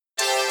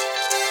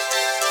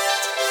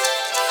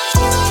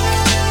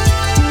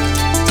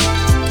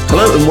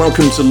Hello and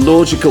welcome to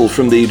Logical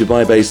from the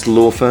Dubai-based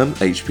law firm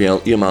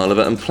HPL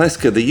Yamalova and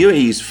Pleska, the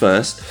UAE's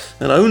first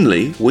and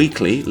only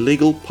weekly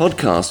legal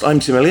podcast. I'm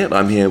Tim Elliott.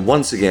 I'm here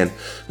once again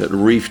at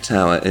Reef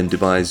Tower in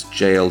Dubai's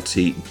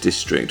JLT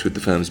district with the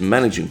firm's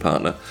managing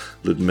partner,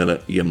 Ludmila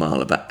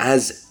Yamalova.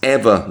 As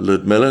ever,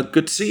 Ludmila,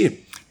 good to see you.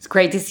 It's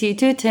great to see you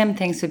too, Tim.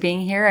 Thanks for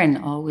being here and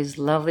always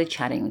lovely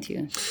chatting with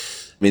you.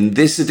 In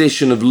this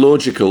edition of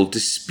Logical,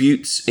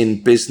 disputes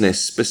in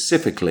business,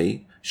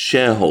 specifically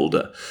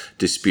shareholder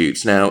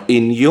disputes. Now,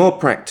 in your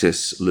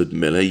practice,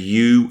 Ludmila,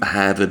 you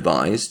have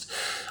advised,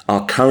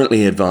 are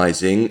currently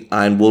advising,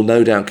 and will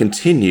no doubt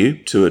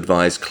continue to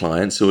advise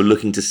clients who are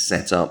looking to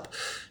set up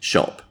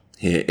shop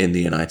here in the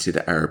United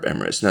Arab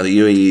Emirates. Now, the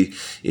UAE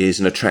is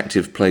an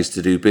attractive place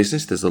to do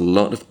business. There's a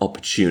lot of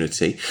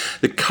opportunity.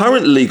 The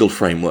current legal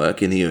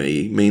framework in the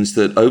UAE means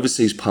that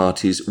overseas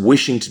parties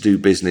wishing to do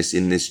business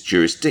in this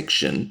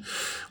jurisdiction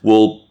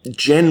will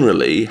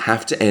generally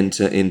have to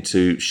enter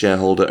into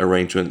shareholder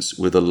arrangements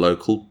with a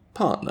local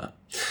partner.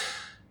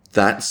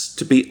 That's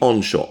to be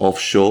onshore.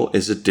 Offshore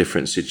is a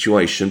different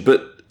situation.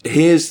 But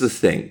here's the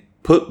thing.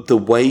 Put the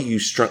way you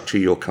structure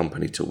your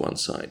company to one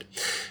side.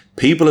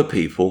 People are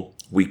people.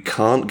 We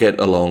can't get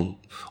along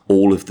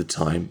all of the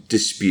time.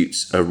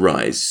 Disputes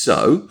arise.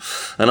 So,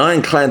 an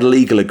ironclad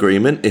legal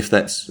agreement, if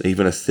that's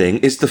even a thing,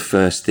 is the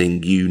first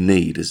thing you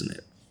need, isn't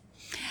it?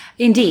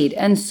 Indeed.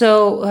 And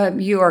so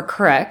you are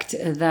correct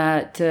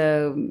that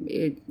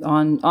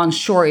on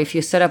shore, if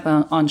you set up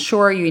on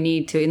shore, you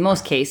need to, in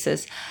most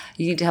cases,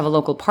 you need to have a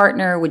local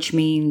partner, which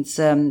means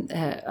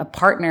a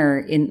partner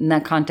in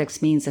that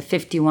context means a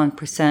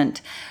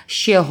 51%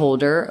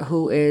 shareholder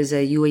who is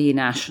a UAE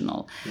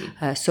national.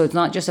 So it's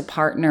not just a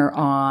partner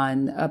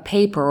on a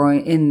paper or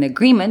in an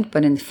agreement,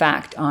 but in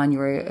fact on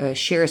your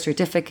share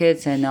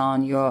certificates and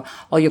on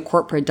all your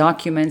corporate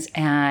documents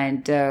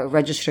and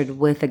registered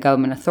with a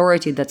government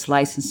authority that's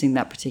licensing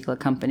that particular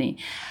company.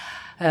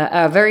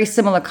 A very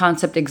similar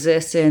concept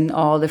exists in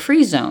all the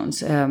free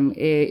zones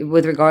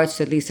with regards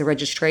to at least the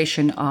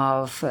registration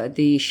of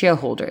the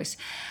shareholders.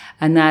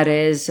 And that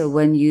is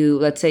when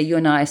let's say you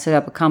and I set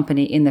up a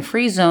company in the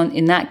free zone.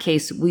 In that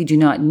case, we do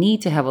not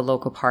need to have a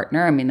local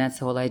partner. I mean, that's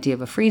the whole idea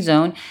of a free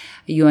zone.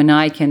 You and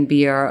I can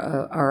be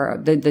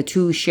the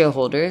two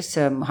shareholders,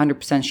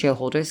 100%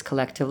 shareholders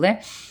collectively.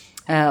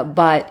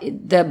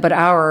 But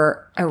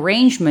our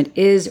arrangement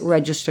is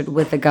registered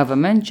with the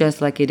government,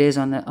 just like it is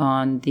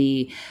on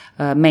the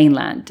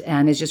mainland,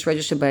 and it's just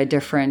registered by a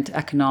different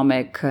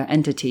economic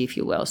entity, if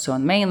you will. So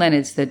on mainland,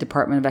 it's the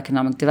Department of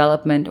Economic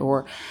Development,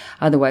 or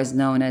otherwise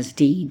known as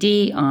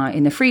DED.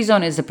 In the free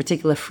zone is a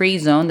particular free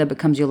zone that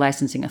becomes your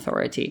licensing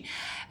authority.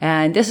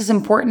 And this is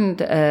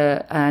important,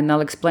 and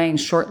I'll explain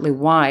shortly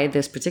why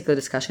this particular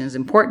discussion is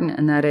important,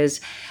 and that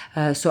is,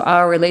 so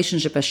our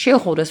relationship as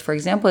shareholders, for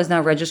example, is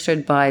now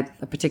registered by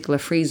a particular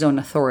free zone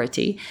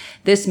authority.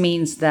 This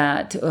means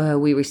that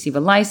we receive a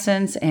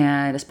license,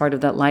 and as part of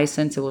that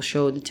license, it will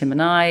show that Tim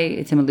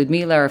and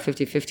Ludmila are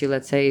 50-50,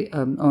 let's say,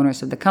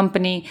 owners of the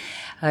company.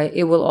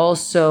 It will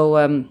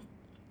also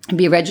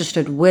be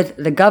registered with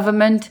the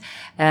government,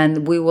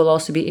 and we will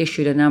also be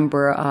issued a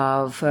number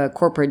of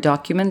corporate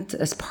documents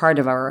as part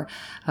of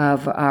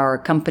our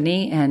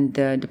company. And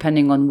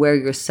depending on where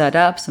you're set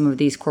up, some of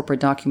these corporate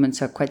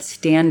documents are quite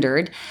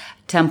standard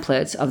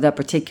templates of that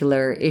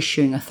particular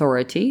issuing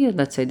authority,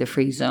 let's say the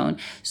free zone.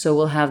 So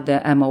we'll have the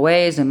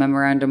MOAs and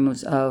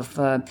memorandums of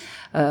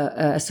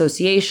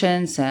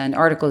associations and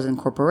articles and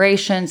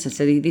corporations. And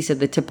so these are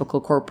the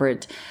typical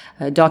corporate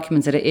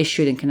documents that are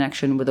issued in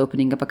connection with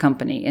opening up a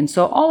company. And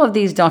so all of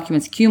these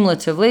documents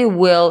cumulatively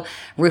will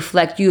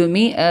reflect you and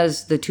me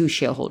as the two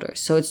shareholders.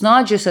 So it's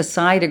not just a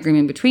side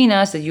agreement between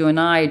us that you and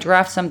I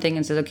draft something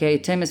and say, okay,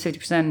 Tim is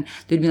 50%,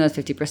 Ludmila is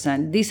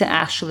 50%. These are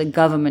actually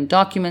government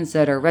documents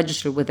that are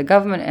registered with the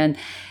government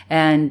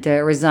and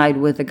reside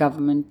with the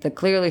government that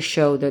clearly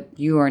show that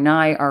you and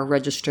I are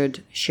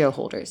registered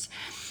shareholders.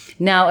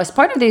 Now, as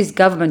part of these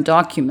government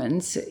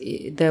documents,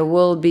 there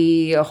will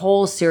be a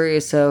whole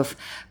series of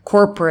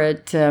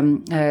corporate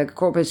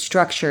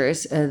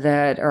structures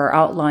that are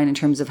outlined in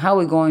terms of how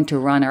we're going to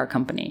run our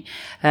company.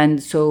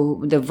 And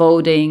so the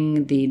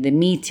voting, the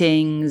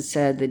meetings,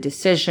 the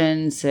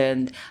decisions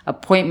and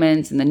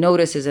appointments and the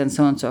notices and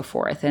so on and so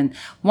forth. And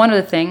one of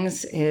the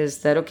things is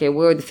that, okay,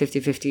 we're the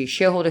 50-50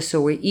 shareholders, so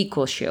we're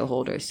equal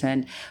shareholders.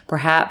 And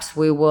perhaps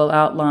we will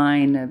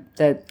outline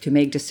that to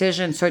make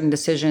decisions, certain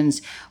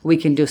decisions we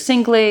can do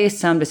singly,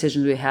 some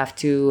decisions we have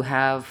to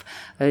have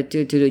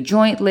to do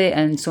jointly,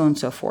 and so on and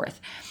so forth.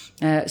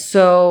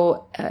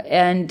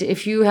 And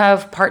if you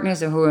have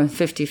partners who are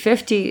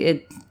 50-50,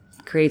 it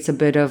creates a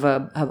bit of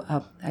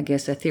a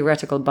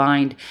theoretical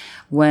bind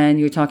when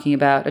you're talking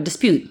about a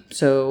dispute.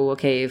 So,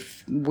 okay,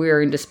 if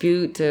we're in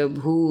dispute,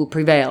 who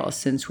prevails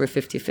since we're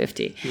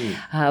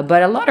 50-50?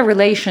 But a lot of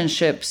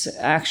relationships,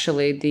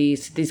 actually,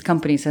 these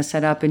companies are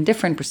set up in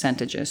different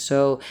percentages.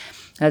 So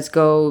let's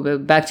go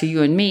back to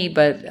you and me,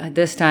 but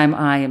this time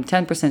I am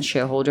 10%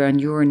 shareholder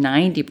and you're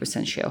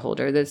 90%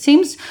 shareholder. That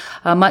seems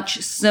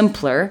much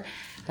simpler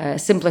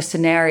simpler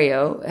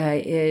scenario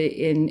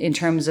in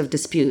terms of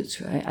disputes,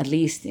 at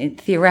least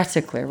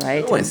theoretically,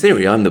 right? Well, in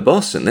theory, I'm the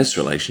boss in this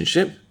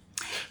relationship.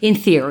 In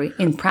theory.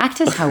 In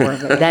practice,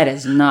 however, that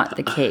is not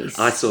the case.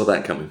 I saw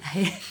that coming.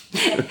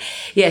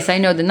 Yes, I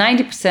know the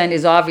 90%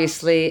 is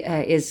obviously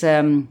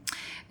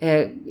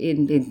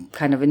in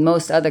kind of in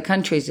most other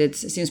countries, it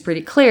seems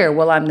pretty clear.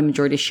 Well, I'm the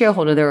majority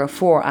shareholder,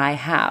 therefore I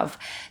have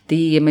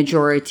the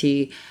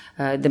majority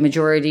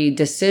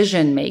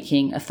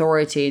decision-making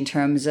authority in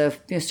terms of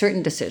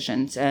certain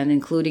decisions, and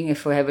including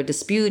if we have a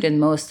dispute in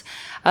most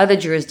other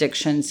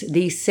jurisdictions,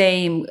 the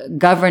same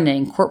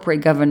governing corporate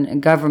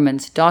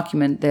government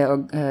document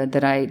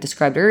that I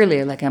described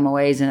earlier, like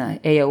MOAs and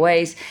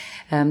AOAs,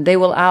 they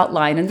will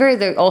outline, and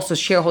they're also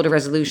shareholder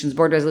resolutions,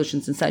 board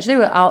resolutions and such, they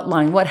will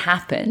outline what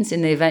happens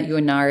in the event you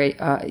and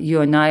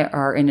I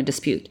are in a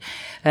dispute.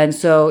 And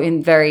so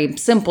in very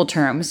simple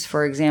terms,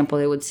 for example,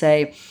 it would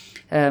say,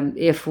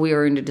 if we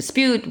are in a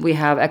dispute, we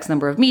have X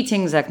number of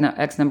meetings,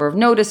 X number of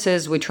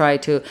notices, we try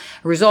to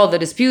resolve the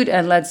dispute,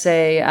 and let's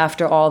say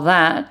after all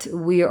that,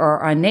 we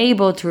are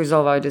unable to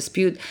resolve our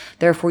dispute.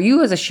 Therefore,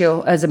 you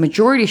as a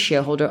majority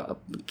shareholder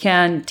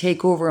can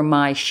take over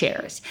my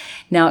shares.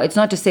 Now, it's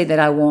not to say that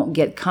I won't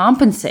get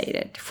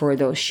compensated for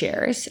those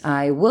shares.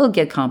 I will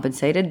get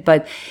compensated,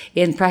 but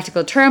in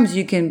practical terms,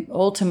 you can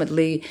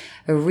ultimately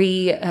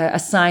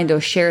reassign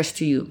those shares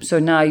to you. So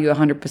now you're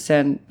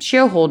 100%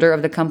 shareholder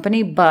of the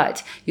company, but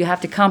you have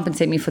to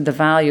compensate me for the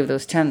value of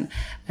those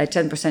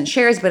 10%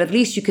 shares, but at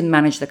least you can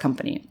manage the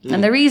company.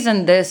 And the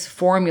reason this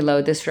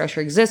formula, this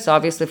structure exists,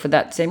 obviously for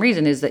that same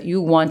reason, is that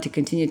you want to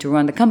continue to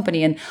run the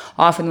company. And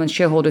often when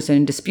shareholders are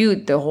in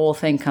dispute, the whole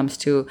thing comes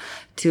to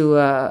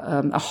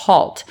a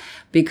halt,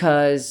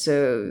 because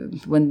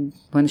when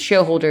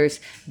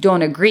shareholders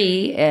don't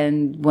agree,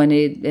 and when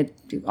it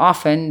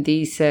often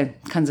these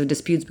kinds of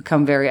disputes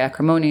become very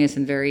acrimonious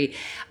and very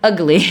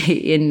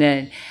ugly and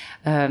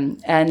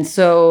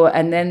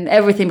then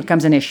everything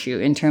becomes an issue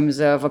in terms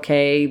of,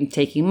 okay,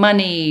 taking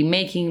money,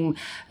 making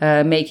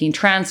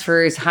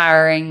transfers,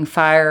 hiring,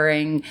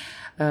 firing,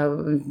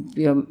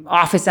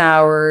 office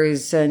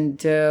hours,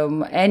 and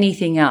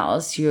anything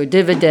else, your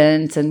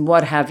dividends and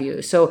what have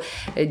you. So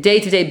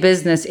day-to-day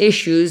business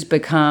issues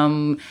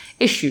become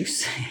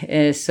issues,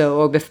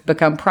 or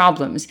become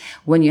problems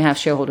when you have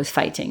shareholders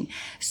fighting.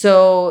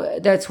 So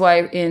that's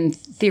why in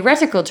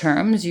theoretical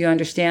terms, you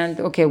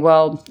understand, okay,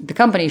 well, the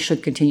company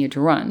should continue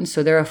to run.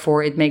 So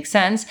therefore it makes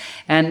sense.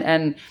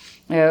 And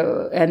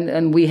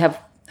we have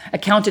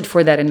accounted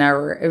for that in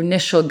our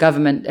initial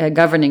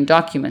governing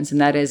documents. And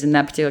that is, in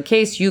that particular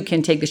case, you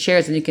can take the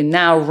shares and you can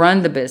now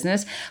run the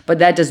business, but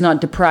that does not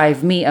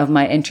deprive me of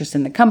my interest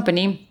in the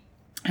company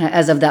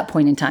as of that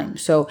point in time.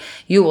 So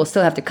you will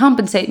still have to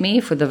compensate me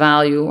for the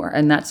value,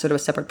 and that's sort of a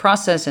separate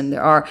process. And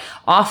there are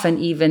often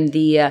even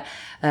the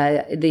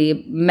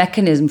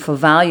mechanism for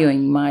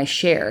valuing my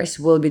shares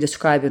will be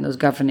described in those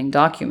governing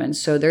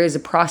documents. So there is a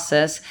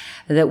process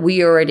that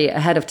we already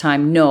ahead of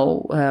time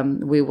know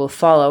we will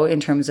follow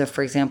in terms of,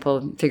 for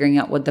example, figuring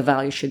out what the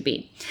value should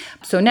be.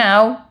 So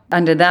now,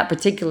 under that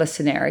particular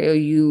scenario,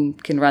 you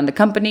can run the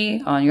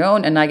company on your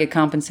own, and I get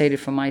compensated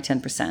for my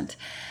 10%.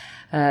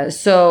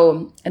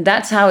 So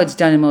that's how it's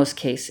done in most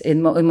cases,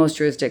 in most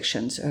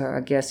jurisdictions, or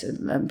I guess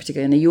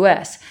particularly in the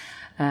U.S.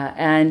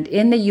 And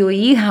in the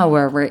UAE,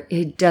 however,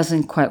 it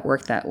doesn't quite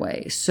work that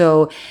way.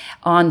 So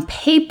on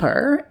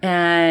paper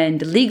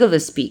and legally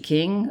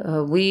speaking,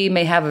 we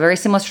may have a very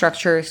similar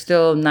structure,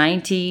 still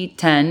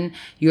 90-10,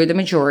 you're the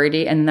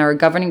majority, and in our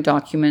governing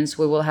documents,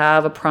 we will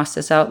have a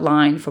process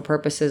outlined for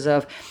purposes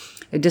of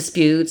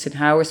disputes and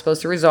how we're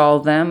supposed to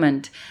resolve them,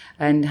 and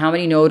how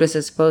many notice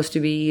is supposed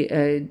to be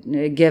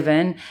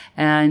given.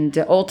 And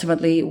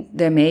ultimately,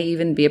 there may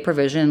even be a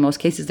provision. In most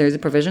cases, there's a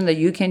provision that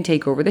you can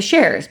take over the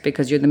shares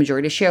because you're the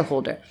majority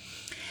shareholder.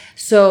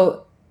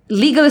 So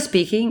legally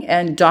speaking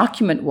and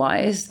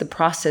document-wise, the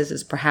process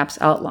is perhaps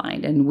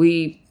outlined. And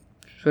we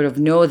sort of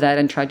know that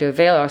and try to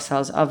avail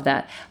ourselves of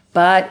that.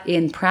 But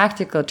in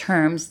practical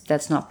terms,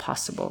 that's not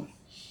possible.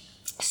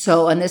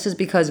 So, and this is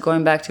because,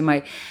 going back to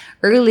my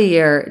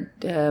earlier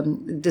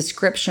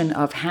description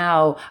of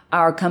how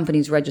our company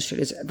is registered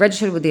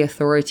with the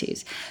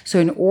authorities. So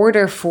in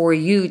order for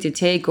you to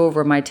take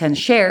over my 10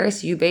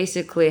 shares, you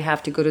basically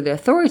have to go to the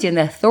authority, and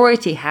the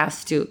authority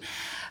has to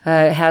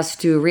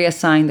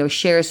reassign those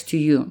shares to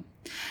you.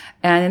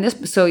 And in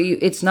this,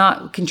 it's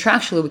not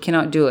contractually, we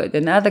cannot do it.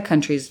 In other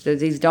countries,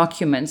 these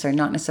documents are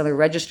not necessarily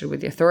registered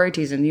with the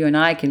authorities, and you and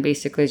I can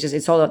basically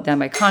it's all done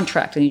by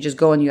contract, and you just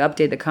go and you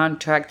update the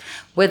contract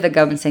with the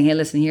government saying, hey,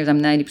 listen, here's,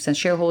 I'm 90%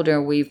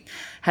 shareholder. We've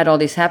had all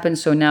this happen.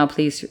 So now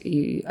please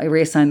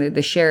reassign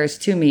the shares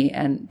to me.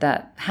 And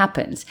that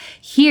happens.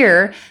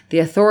 Here, the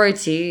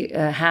authority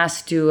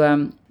has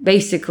to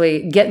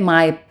basically get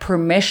my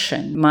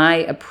permission, my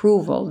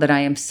approval that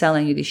I am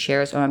selling you the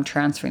shares or I'm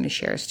transferring the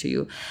shares to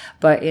you.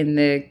 But in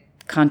the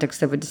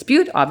context of a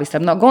dispute, obviously,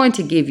 I'm not going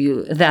to give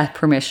you that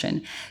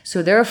permission.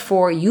 So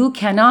therefore, you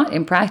cannot,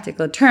 in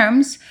practical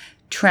terms,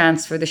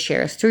 transfer the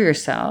shares to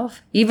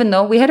yourself, even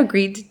though we had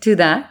agreed to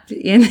that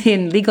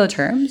in legal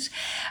terms.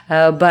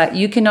 But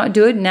you cannot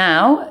do it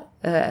now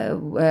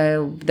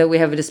that we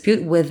have a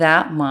dispute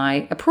without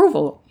my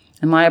approval.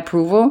 And my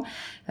approval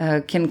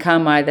can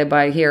come either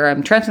by here,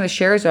 I'm transferring the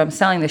shares or I'm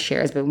selling the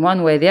shares. But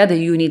one way or the other,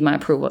 you need my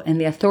approval.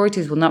 And the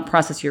authorities will not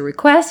process your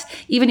request,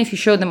 even if you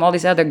show them all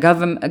these other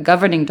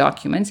governing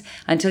documents,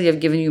 until you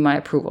have given you my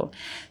approval.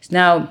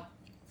 Now,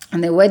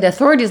 and the way the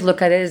authorities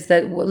look at it is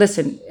that, well,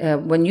 listen,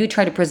 when you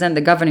try to present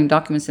the governing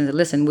documents and say,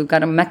 listen, we've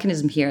got a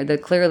mechanism here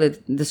that clearly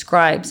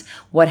describes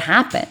what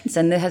happens.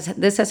 And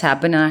this has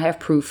happened, and I have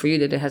proof for you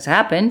that it has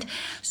happened.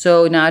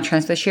 So now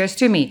transfer shares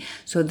to me.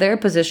 So their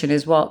position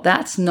is, well,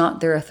 that's not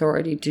their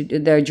authority,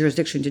 their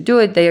jurisdiction to do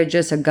it. They are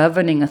just a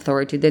governing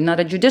authority. They're not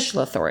a judicial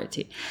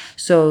authority.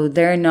 So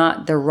they're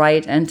not the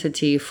right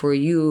entity for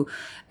you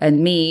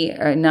and me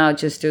now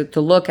just to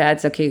look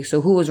at, okay,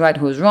 so who was right,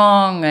 who was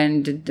wrong,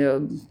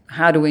 and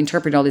how do we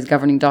interpret all these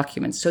governing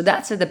documents? So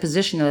that's the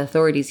position of the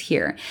authorities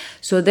here.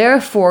 So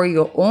therefore,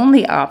 your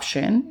only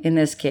option in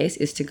this case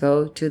is to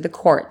go to the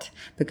court,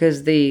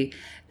 because the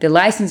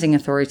licensing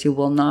authority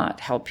will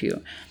not help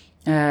you.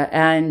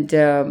 And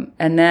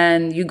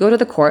then you go to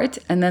the court,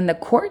 and then the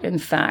court, in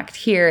fact,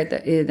 here,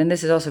 and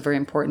this is also very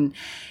important,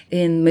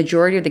 in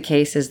majority of the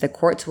cases, the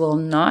courts will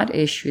not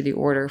issue the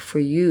order for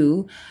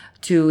you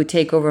to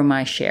take over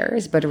my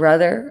shares, but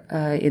rather,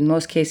 in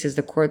most cases,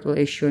 the court will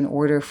issue an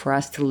order for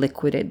us to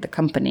liquidate the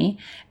company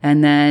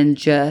and then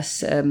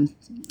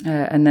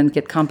and then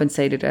get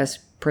compensated as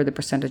per the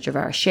percentage of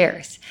our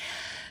shares.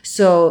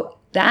 So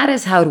that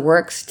is how it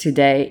works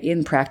today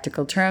in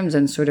practical terms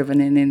and sort of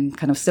in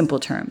kind of simple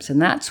terms.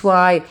 And that's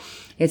why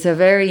it's a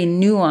very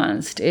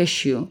nuanced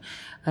issue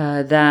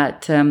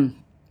that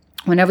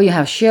whenever you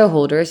have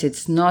shareholders,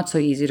 it's not so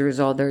easy to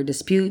resolve their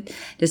disputes,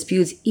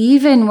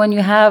 even when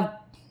you have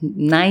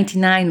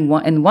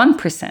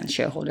 99.1%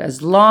 shareholder.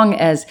 As long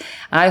as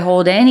I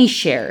hold any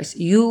shares,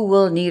 you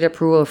will need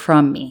approval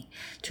from me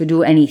to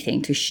do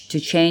anything, to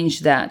change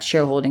that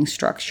shareholding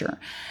structure.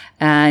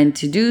 And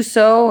to do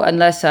so,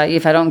 unless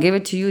if I don't give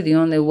it to you,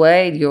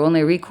 your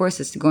only recourse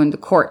is to go into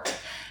court.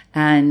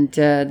 And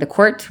the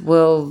court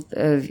will,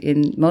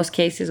 in most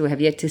cases, we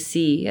have yet to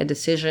see a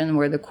decision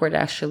where the court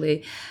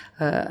actually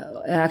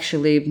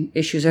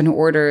issues an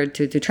order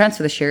to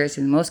transfer the shares.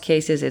 In most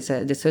cases, it's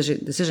a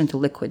decision to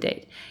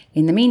liquidate.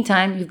 In the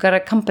meantime, you've got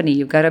a company,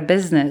 you've got a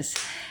business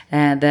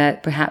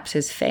that perhaps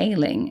is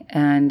failing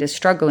and is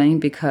struggling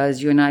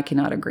because you and I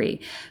cannot agree.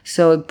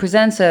 So it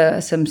presents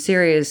some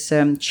serious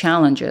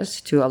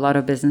challenges to a lot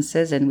of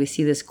businesses, and we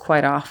see this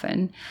quite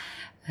often.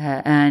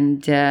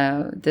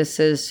 This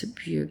is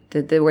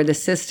where the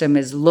system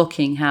is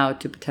looking how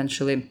to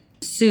potentially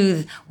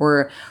soothe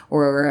or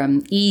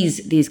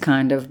ease these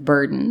kind of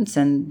burdens.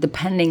 And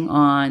depending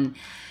on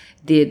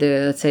the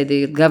let's say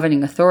the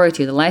governing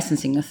authority, the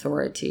licensing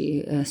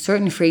authority,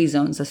 certain free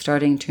zones are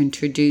starting to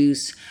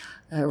introduce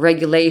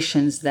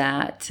regulations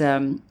that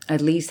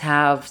at least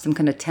have some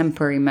kind of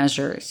temporary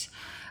measures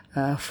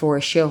for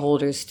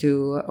shareholders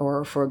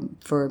or for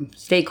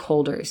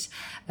stakeholders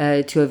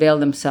to avail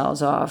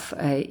themselves of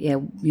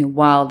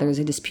while there's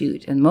a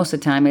dispute. And most of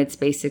the time, it's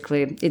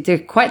basically they're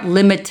quite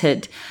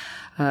limited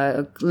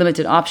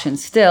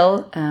options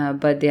still.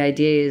 But the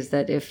idea is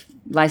that if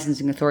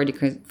licensing authority,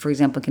 for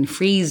example, can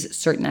freeze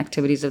certain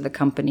activities of the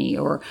company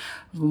or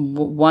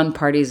one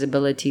party's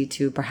ability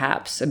to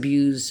perhaps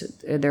abuse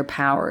their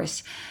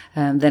powers,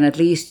 then at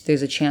least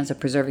there's a chance of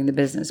preserving the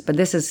business. But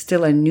this is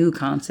still a new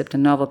concept, a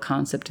novel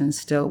concept, and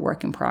still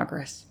work in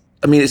progress.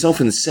 I mean, it's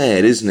often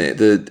said, isn't it,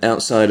 that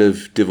outside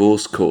of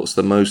divorce courts,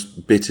 the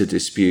most bitter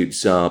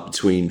disputes are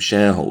between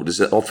shareholders.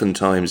 That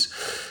oftentimes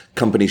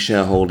company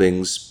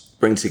shareholdings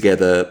bring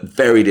together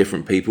very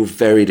different people,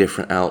 very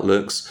different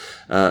outlooks,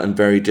 and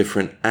very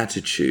different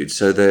attitudes.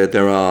 So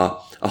there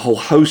are a whole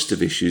host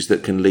of issues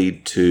that can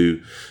lead to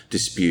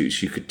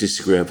disputes. You could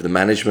disagree over the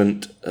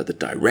management, the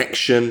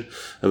direction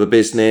of a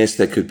business.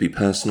 There could be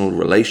personal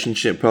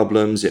relationship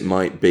problems. It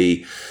might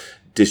be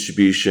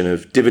distribution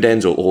of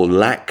dividends or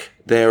lack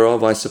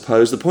thereof, I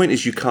suppose. The point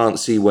is you can't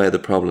see where the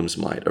problems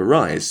might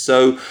arise.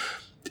 So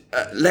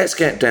let's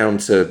get down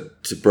to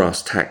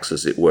brass tacks,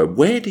 as it were.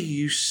 Where do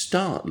you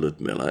start,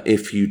 Ludmila,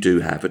 if you do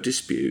have a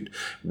dispute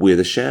with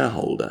a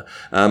shareholder?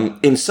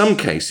 In some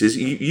cases,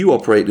 you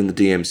operate in the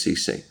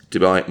DMCC,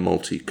 Dubai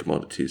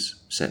Multi-Commodities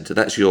Centre.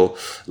 That's your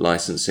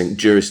licensing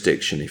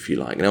jurisdiction, if you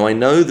like. Now, I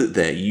know that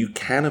there you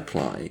can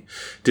apply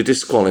to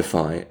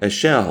disqualify a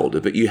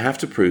shareholder, but you have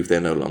to prove they're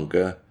no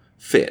longer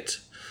fit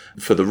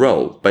for the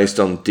role based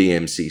on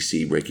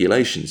DMCC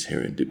regulations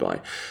here in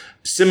Dubai.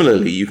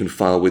 Similarly, you can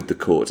file with the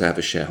court to have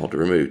a shareholder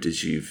removed,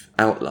 as you've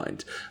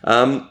outlined.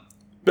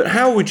 But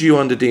how would you,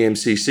 under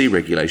DMCC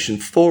regulation,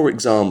 for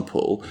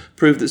example,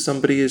 prove that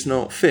somebody is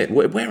not fit?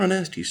 Where on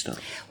earth do you start?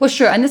 Well,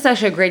 sure. And this is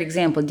actually a great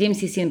example.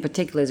 DMCC in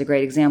particular is a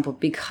great example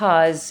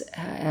because,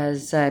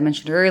 as I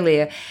mentioned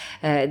earlier,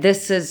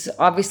 this is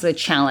obviously a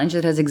challenge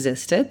that has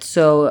existed.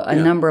 So a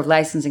number of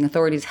licensing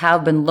authorities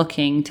have been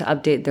looking to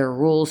update their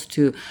rules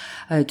to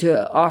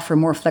offer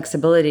more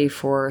flexibility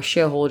for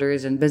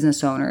shareholders and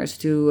business owners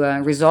to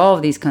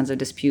resolve these kinds of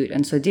dispute.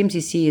 And so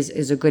DMCC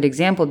is a good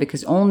example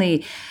because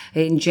only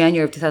in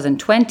January of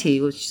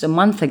 2020, which is a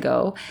month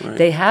ago,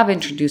 they have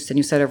introduced a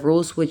new set of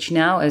rules, which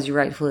now, as you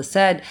rightfully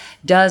said,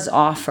 does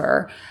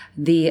offer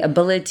the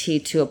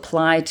ability to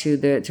apply to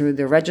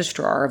the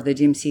registrar of the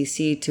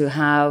DMCC to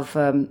have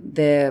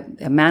the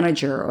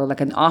manager or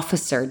like an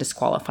officer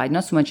disqualified,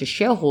 not so much a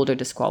shareholder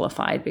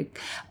disqualified,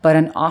 but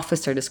an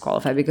officer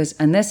disqualified.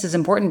 And this is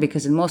important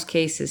because in most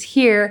cases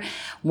here,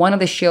 one of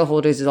the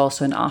shareholders is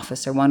also an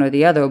officer, one or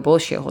the other, or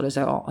both shareholders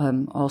are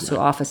also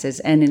officers.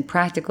 And in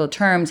practical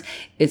terms,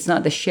 it's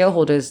not the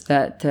shareholders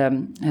that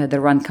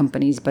run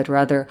companies, but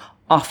rather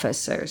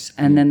officers.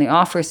 And then the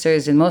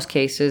officers in most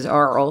cases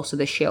are also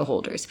the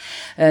shareholders.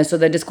 So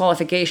the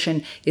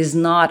disqualification is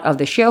not of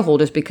the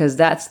shareholders because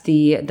that's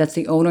the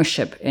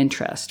ownership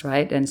interest,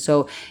 right? And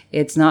so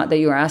it's not that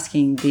you're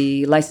asking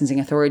the licensing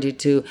authority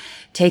to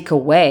take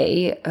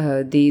away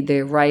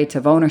the right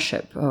of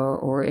ownership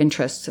or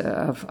interest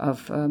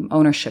of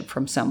ownership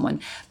from someone,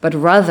 but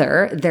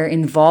rather their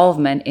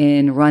involvement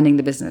in running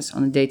the business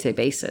on a day-to-day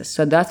basis.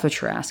 So that's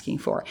what you're asking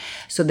for.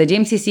 So the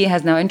DMCC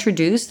has now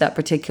introduced that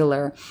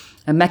particular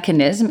a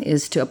mechanism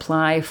is to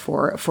apply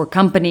for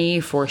company,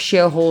 for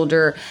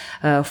shareholder,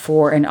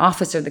 for an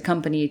officer of the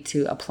company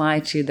to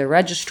apply to the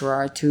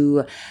registrar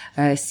to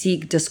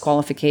seek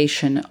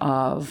disqualification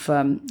of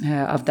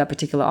that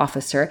particular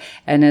officer.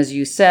 And as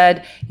you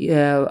said, you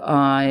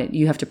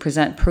have to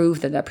present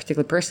proof that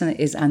particular person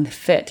is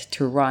unfit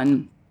to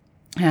run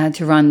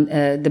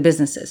the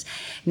businesses.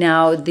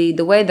 Now,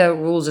 the way the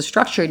rules are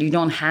structured, you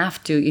don't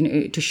have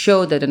to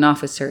show that an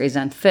officer is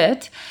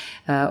unfit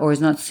or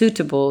is not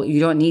suitable. You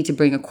don't need to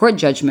bring a court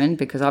judgment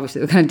because obviously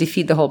we're going to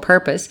defeat the whole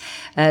purpose.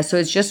 So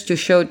it's just to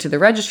show to the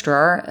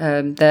registrar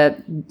the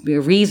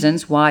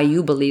reasons why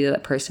you believe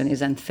that person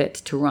is unfit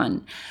to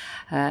run.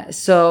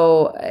 That's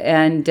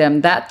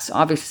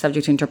obviously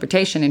subject to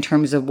interpretation in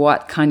terms of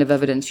what kind of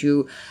evidence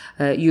you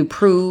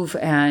prove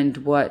and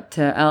what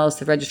else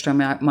the registrar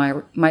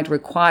might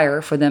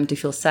require for them to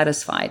feel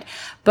satisfied.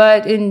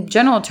 But in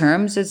general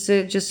terms, it's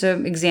just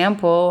an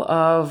example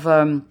of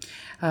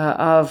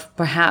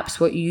perhaps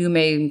what you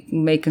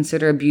may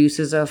consider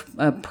abuses of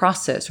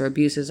process or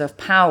abuses of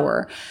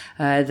power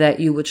that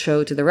you would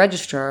show to the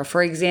registrar.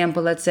 For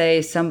example, let's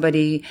say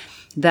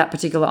that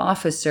particular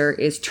officer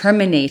is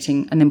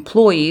terminating an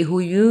employee who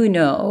you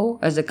know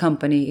as a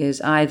company is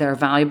either a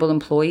valuable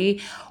employee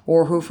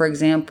or who, for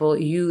example,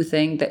 you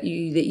think that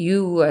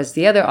you as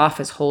the other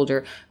office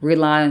holder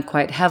rely on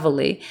quite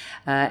heavily.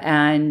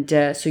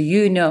 So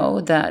you know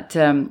that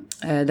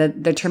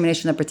the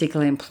termination of a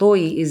particular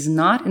employee is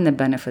not in the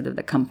benefit of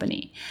the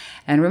company.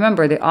 And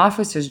remember, the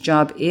officer's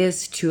job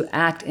is to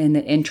act in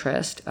the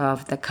interest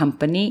of the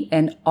company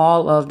and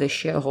all of the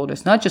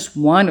shareholders, not just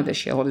one of the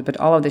shareholders, but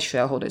all of the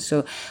shareholders.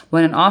 So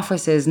when an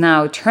officer is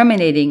now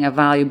terminating a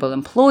valuable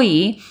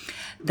employee,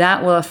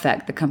 that will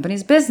affect the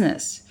company's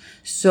business.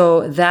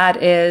 So that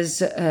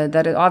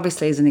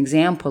obviously is an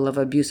example of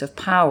abuse of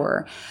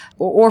power.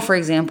 Or for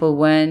example,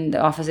 when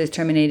the officer is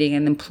terminating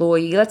an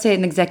employee, let's say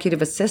an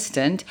executive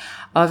assistant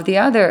of the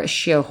other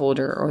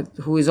shareholder or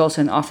who is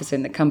also an officer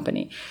in the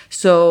company.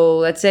 So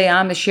let's say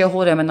I'm the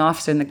shareholder, I'm an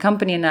officer in the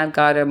company, and I've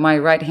got my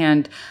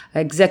right-hand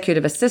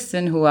executive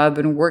assistant who I've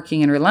been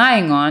working and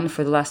relying on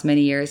for the last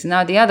many years. And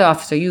now the other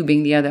officer, you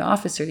being the other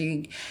officer,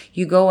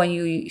 you go and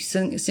you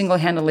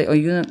single-handedly or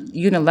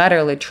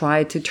unilaterally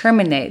try to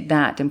terminate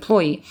that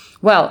employee.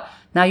 Well,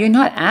 now you're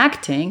not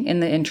acting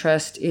in the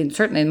interest,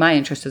 certainly in my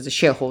interest as a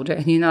shareholder,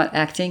 and you're not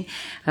acting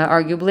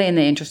arguably in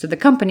the interest of the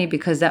company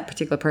because that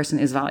particular person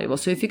is valuable.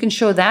 So if you can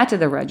show that to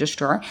the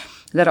registrar,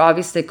 that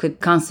obviously could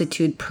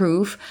constitute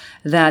proof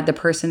that the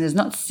person is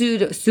not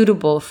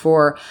suitable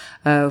for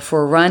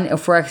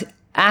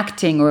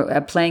acting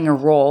or playing a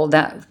role,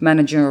 that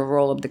managerial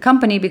role of the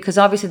company, because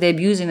obviously they're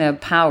abusing their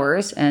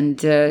powers and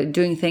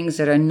doing things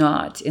that are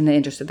not in the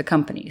interest of the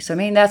company. So, I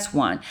mean, that's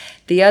one.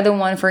 The other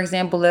one, for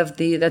example, of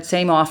that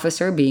same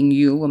officer, being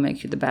you, will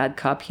make you the bad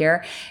cop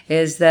here,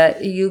 is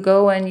that you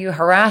go and you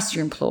harass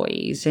your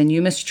employees and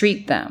you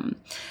mistreat them.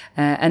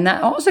 And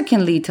that also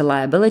can lead to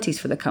liabilities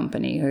for the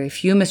company. Or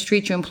if you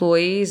mistreat your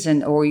employees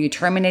or you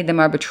terminate them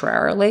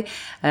arbitrarily,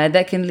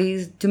 that can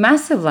lead to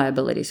massive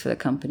liabilities for the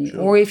company.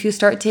 Sure. Or if you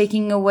start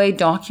taking away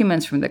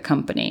documents from the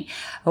company,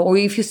 or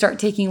if you start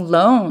taking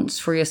loans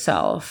for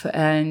yourself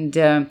and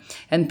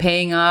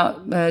paying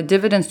out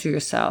dividends to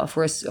yourself,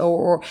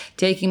 or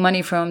taking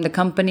money from the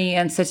company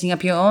and setting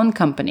up your own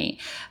company.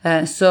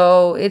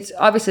 So it's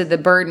obviously the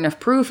burden of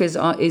proof is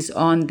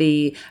on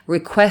the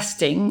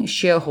requesting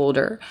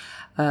shareholder.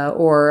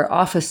 or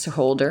office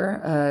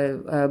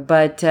holder.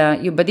 But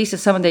these are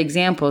some of the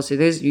examples.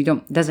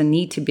 Doesn't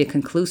need to be a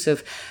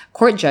conclusive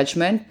court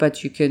judgment,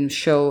 but you can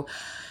show,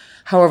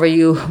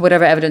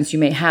 whatever evidence you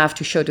may have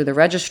to show to the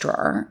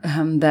registrar,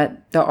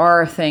 that there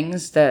are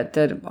things that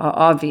are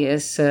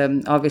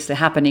obviously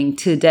happening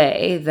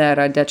today that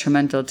are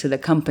detrimental to the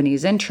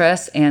company's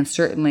interests and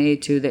certainly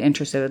to the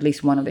interest of at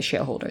least one of the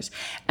shareholders.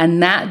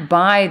 And that,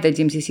 by the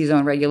DMCC's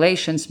own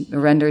regulations,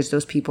 renders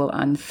those people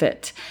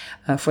unfit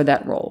for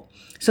that role.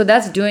 So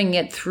that's doing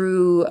it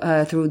through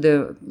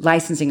the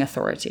licensing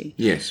authority.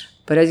 Yes.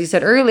 But as you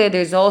said earlier,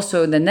 there's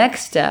also the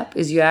next step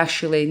is you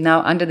actually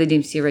now under the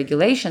DMCC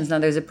regulations, now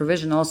there's a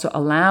provision also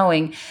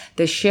allowing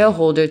the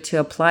shareholder to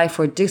apply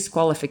for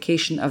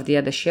disqualification of the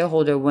other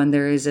shareholder when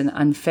there is an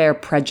unfair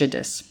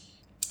prejudice.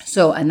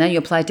 So, and then you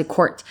apply to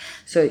court.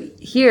 So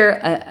here,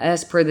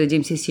 as per the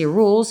DMCC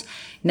rules,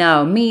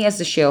 now me as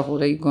the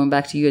shareholder, going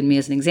back to you and me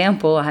as an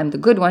example, I'm the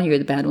good one, you're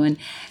the bad one.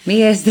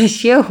 Me as the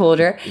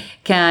shareholder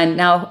can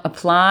now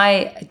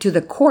apply to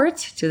the court,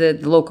 to the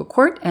local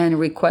court, and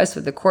request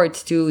for the court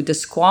to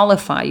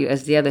disqualify you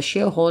as the other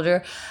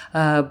shareholder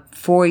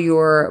for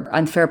your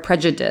unfair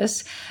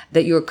prejudice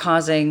that you're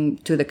causing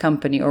to the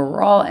company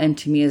overall and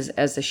to me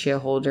as a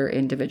shareholder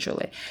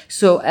individually.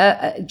 So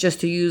just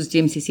to use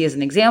DMCC as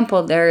an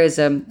example, there is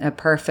a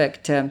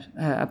perfect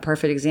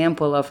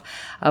example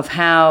of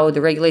how the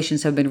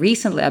regulations have been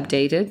recently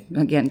updated,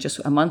 again, just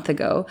a month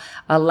ago,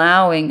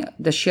 allowing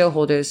the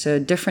shareholders a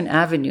different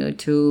avenue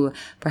to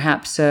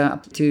perhaps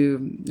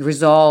to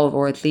resolve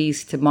or at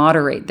least to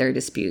moderate their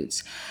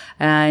disputes.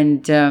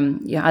 And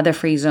other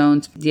free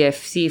zones, the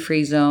FC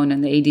free zone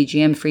and the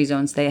ADGM free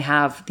zones, they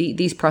have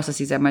these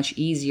processes are much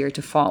easier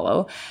to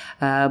follow.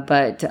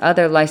 But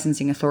other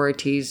licensing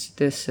authorities,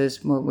 this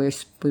is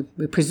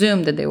we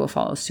presume that they will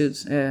follow suit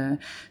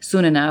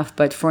soon enough.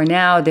 But for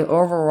now, the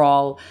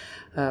overall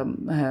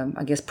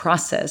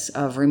process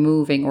of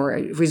removing or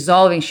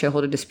resolving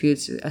shareholder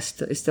disputes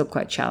is still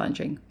quite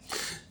challenging.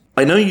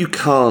 I know you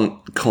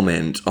can't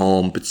comment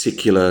on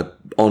particular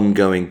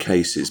ongoing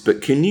cases,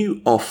 but can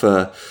you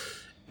offer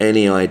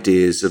any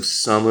ideas of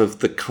some of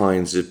the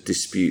kinds of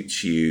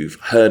disputes you've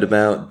heard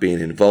about,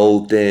 been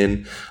involved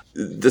in,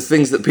 the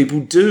things that people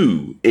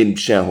do in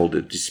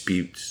shareholder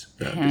disputes?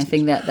 I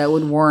think that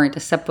would warrant a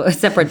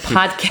separate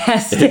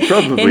podcast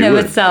in of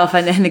itself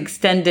and an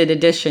extended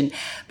edition,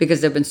 because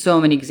there have been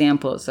so many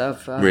examples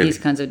of these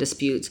kinds of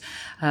disputes.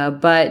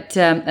 But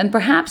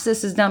perhaps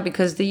this is done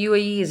because the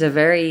UAE is a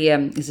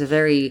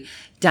very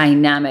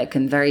dynamic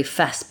and very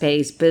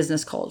fast-paced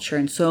business culture,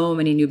 and so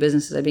many new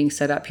businesses are being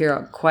set up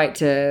here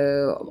quite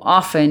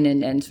often,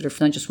 and sort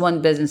of not just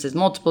one business, it's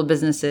multiple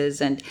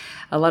businesses, and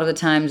a lot of the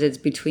times it's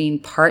between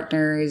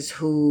partners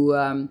who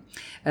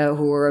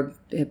are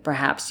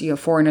perhaps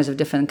foreigners of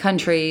different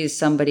countries.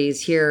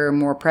 Somebody's here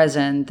more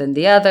present than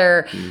the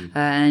other,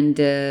 and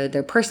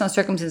their personal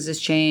circumstances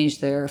change,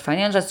 their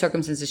financial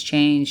circumstances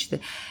change,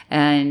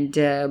 and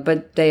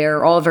but they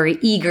are all very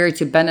eager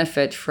to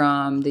benefit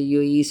from the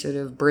UAE sort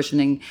of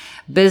burgeoning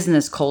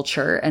business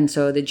culture, and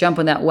so they jump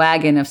on that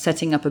wagon of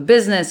setting up a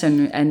business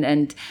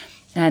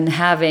and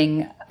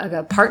having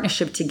a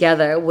partnership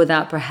together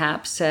without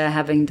perhaps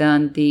having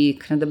done the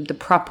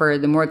proper,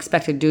 the more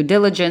expected due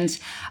diligence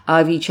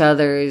of each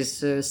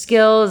other's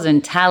skills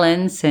and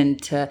talents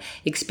and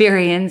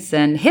experience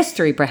and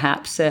history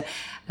perhaps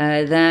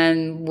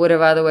than would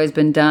have otherwise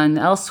been done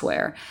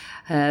elsewhere.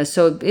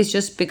 So it's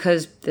just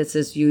because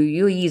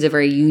UAE is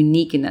very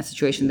unique in that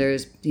situation.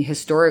 There's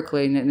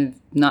historically, in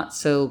not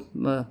so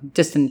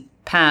distant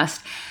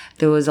past,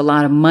 there was a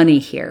lot of money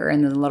here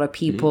and a lot of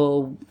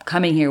people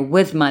coming here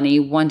with money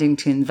wanting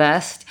to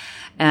invest.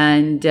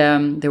 And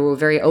they were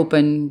very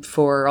open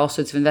for all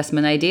sorts of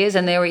investment ideas.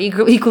 And they were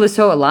equally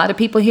so. A lot of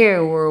people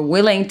here were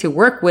willing to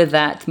work with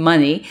that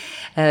money,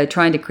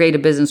 trying to create a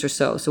business or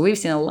so. So we've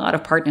seen a lot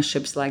of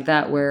partnerships like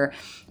that where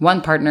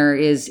one partner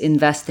is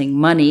investing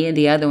money and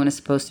the other one is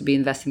supposed to be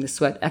investing the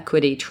sweat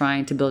equity,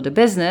 trying to build a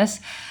business.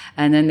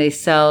 And then they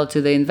sell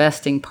to the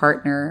investing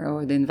partner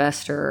or the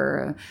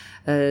investor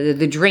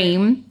the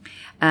dream.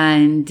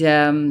 And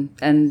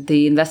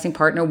the investing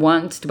partner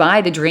wants to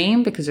buy the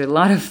dream because there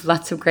are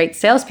lots of great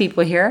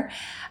salespeople here.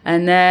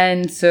 And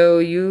then so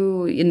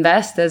you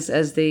invest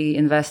as the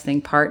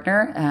investing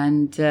partner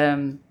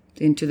and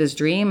into this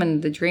dream,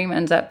 and the dream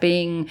ends up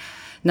being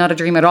not a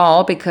dream at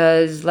all,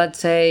 because let's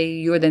say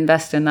you're the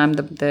investor and I'm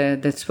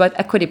the sweat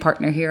equity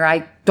partner here.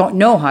 I don't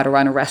know how to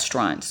run a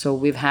restaurant. So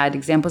we've had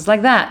examples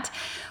like that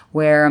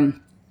where,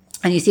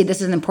 and you see,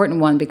 this is an important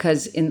one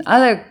because in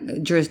other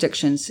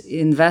jurisdictions,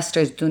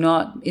 investors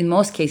in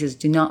most cases,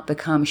 do not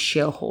become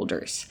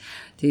shareholders.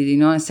 They do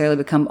not necessarily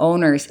become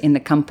owners in the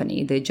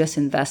company. They're just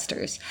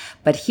investors.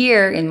 But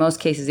here, in most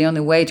cases, the only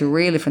way for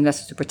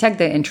investors to protect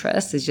their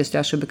interests is just to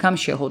actually become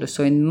shareholders.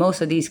 So in most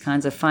of these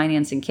kinds of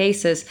financing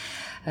cases,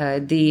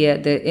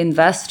 the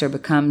investor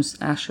becomes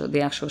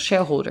the actual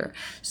shareholder.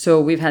 So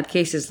we've had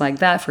cases like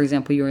that. For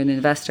example, you're an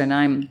investor and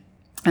I'm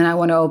and I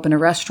want to open a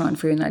restaurant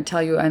for you, and I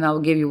tell you, and I'll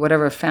give you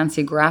whatever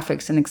fancy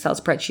graphics and Excel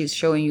spreadsheets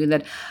showing you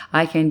that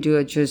I can do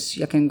it.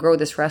 I can grow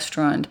this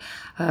restaurant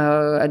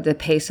at the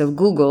pace of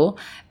Google,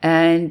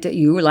 and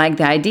you like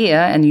the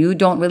idea, and you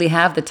don't really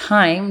have the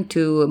time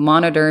to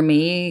monitor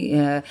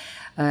me,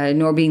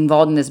 nor be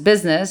involved in this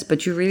business,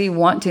 but you really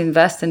want to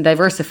invest and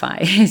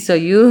diversify. So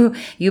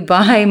you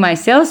buy my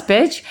sales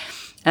pitch.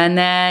 And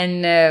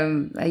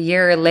then a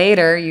year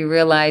later, you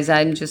realize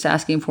I'm just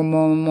asking for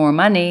more and more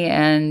money,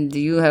 and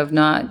you have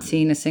not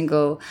seen a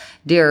single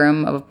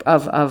dirham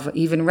of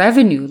even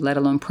revenue, let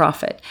alone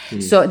profit.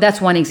 So that's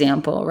one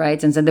example,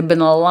 right? And so there have been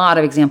a lot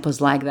of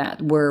examples like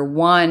that, where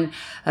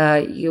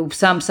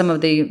some of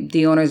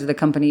the owners of the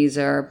companies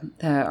are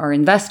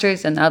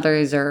investors, and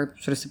others are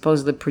sort of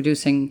supposedly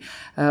producing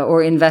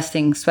or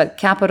investing sweat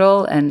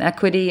capital and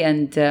equity,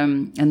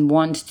 and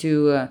want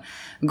to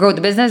grow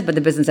the business, but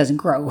the business doesn't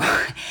grow.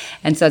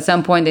 And so at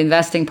some point, the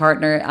investing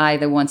partner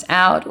either wants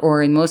out,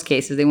 or in most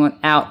cases, they want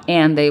out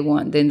and they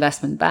want the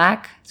investment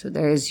back. So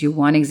there's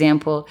one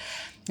example.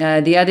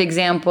 The other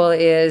example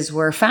is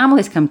where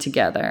families come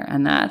together,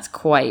 and that's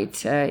quite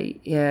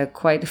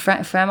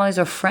families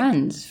or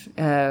friends.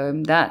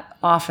 That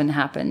often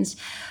happens.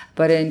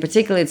 But in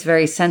particular, it's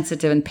very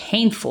sensitive and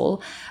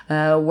painful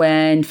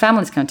when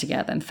families come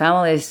together, and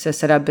families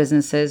set up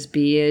businesses,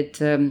 be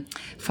it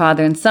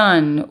father and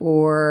son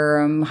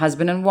or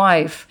husband and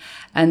wife,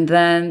 and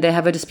then they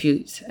have a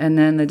dispute. And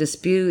then the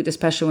dispute,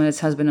 especially when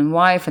it's husband and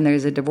wife and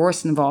there's a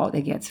divorce involved,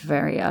 it gets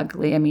very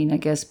ugly. I mean, I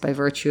guess by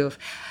virtue of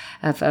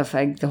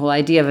the whole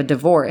idea of a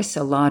divorce,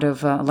 a lot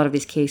of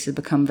these cases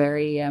become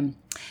very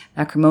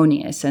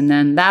acrimonious. And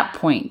then that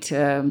point,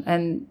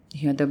 and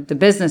the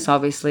business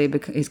obviously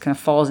is kind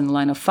of falls in the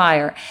line of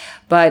fire.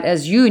 But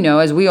as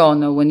we all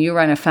know, when you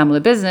run a family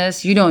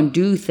business, you don't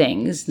do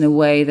things in the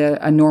way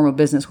that a normal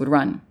business would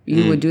run.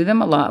 You would do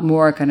them a lot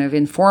more kind of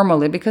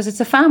informally, because it's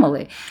a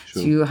family.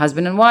 Sure. So you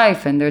husband and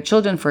wife and their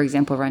children, for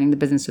example, running the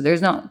business. So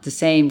there's not the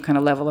same kind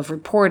of level of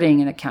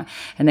reporting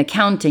and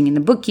accounting and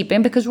the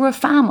bookkeeping, because we're a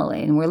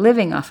family and we're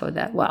living off of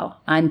that.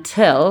 Well,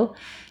 until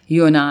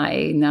you and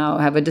I now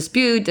have a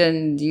dispute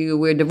and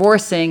we're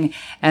divorcing,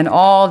 and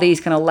all these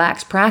kind of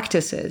lax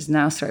practices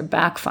now start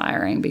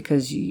backfiring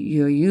because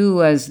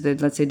you as the,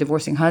 let's say,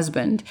 divorcing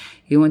husband,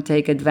 you want to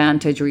take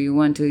advantage, or you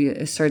want to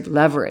assert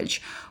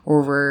leverage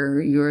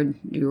over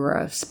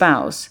your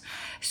spouse.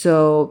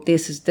 So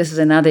this is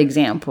another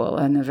example,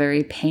 and a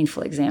very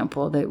painful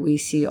example that we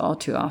see all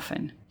too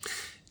often.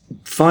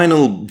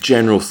 Final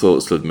general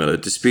thoughts, Ludmila.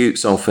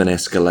 Disputes often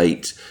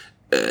escalate.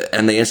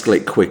 And they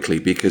escalate quickly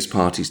because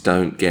parties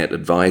don't get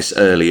advice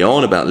early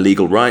on about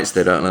legal rights.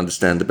 They don't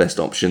understand the best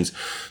options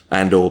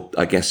or,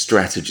 I guess,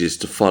 strategies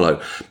to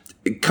follow.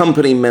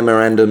 Company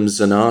memorandums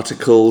and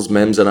articles,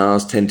 mems and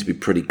Rs, tend to be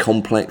pretty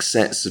complex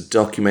sets of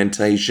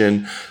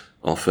documentation,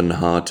 often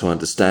hard to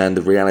understand.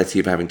 The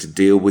reality of having to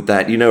deal with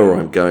that, you know where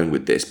I'm going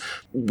with this.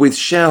 With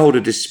shareholder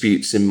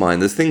disputes in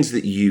mind, the things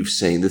that you've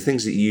seen, the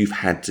things that you've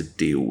had to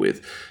deal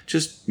with,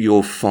 just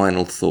your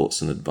final thoughts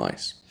and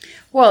advice.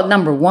 Well,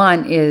 number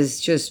one is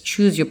just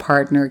choose your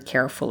partner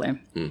carefully.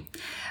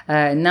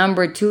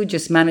 Number two,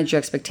 just manage your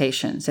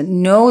expectations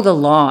and know the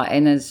law.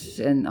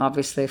 And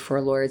obviously for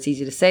a lawyer, it's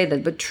easy to say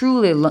that, but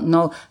truly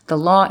know the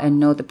law and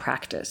know the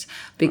practice.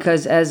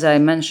 Because as I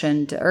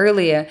mentioned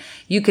earlier,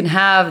 you can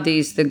have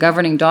the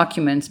governing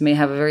documents may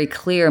have a very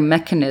clear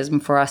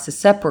mechanism for us to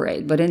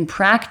separate. But in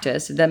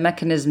practice, if that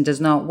mechanism does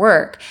not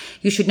work,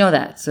 you should know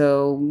that.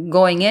 So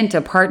going into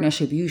a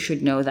partnership, you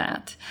should know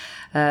that.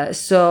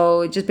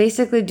 So just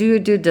basically do your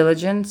due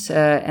diligence,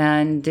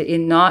 and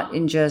not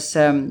in just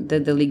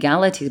the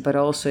legalities, but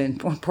also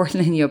more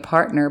importantly in your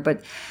partner.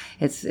 But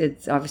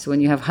it's obviously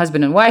when you have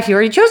husband and wife, you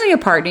already chosen your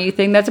partner. You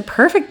think that's a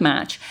perfect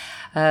match.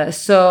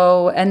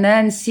 And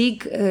then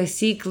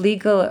seek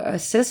legal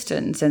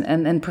assistance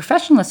and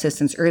professional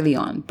assistance early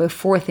on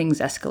before things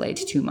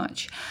escalate too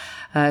much.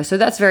 So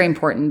that's very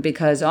important,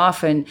 because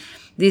often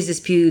these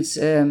disputes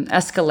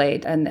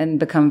escalate and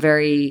become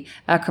very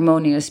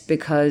acrimonious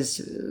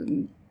because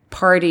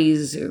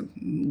parties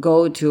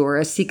go to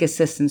or seek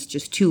assistance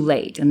just too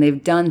late, and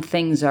they've done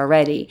things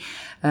already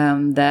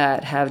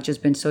that have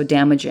just been so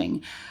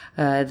damaging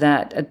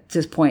that at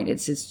this point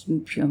it's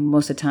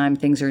most of the time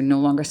things are no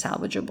longer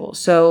salvageable.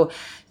 So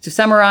to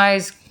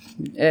summarize,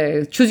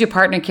 choose your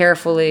partner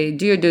carefully,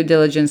 do your due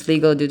diligence,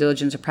 legal due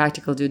diligence or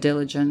practical due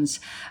diligence,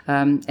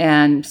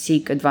 and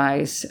seek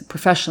advice,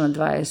 professional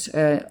advice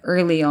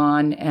early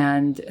on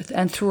and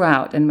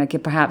throughout. And make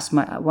it perhaps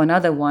one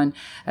other one,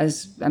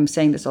 as I'm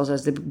saying this also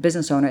as the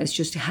business owner, is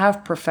just to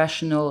have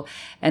professional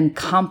and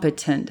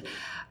competent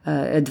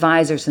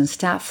advisors and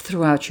staff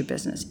throughout your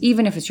business,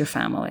 even if it's your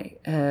family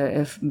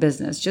if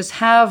business. Just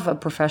have a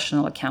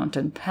professional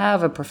accountant,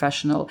 have a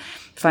professional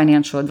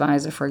financial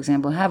advisor, for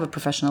example, have a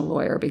professional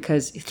lawyer,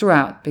 because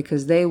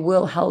they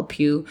will help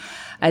you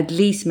at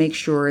least make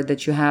sure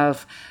that you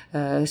have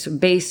some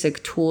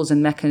basic tools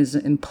and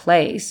mechanisms in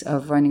place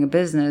of running a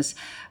business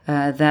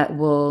that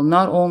will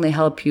not only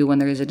help you when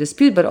there is a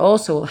dispute, but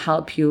also will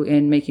help you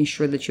in making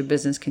sure that your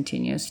business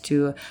continues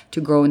to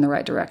grow in the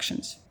right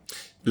directions.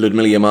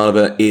 Ludmila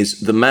Yamalova is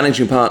the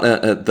managing partner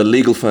at the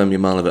legal firm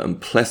Yamalova and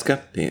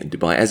Plewka here in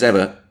Dubai. As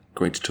ever,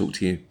 great to talk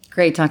to you.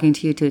 Great talking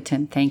to you too,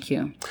 Tim. Thank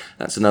you.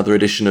 That's another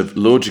edition of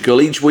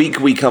Logical. Each week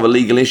we cover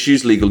legal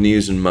issues, legal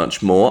news and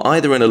much more,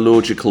 either in a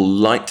Logical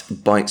light,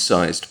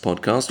 bite-sized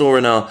podcast or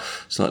in our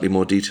slightly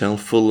more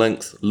detailed,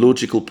 full-length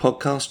Logical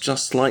podcast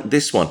just like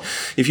this one.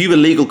 If you have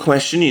a legal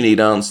question you need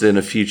answered in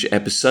a future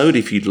episode,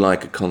 if you'd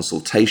like a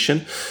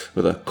consultation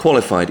with a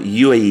qualified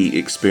UAE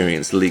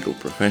experienced legal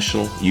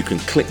professional, you can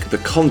click the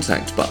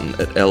contact button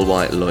at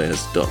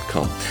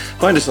lylawyers.com.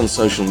 Find us on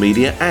social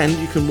media and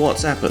you can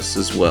WhatsApp us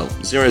as well.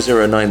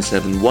 00971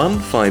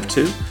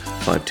 52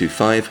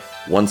 525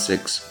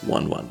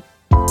 1611.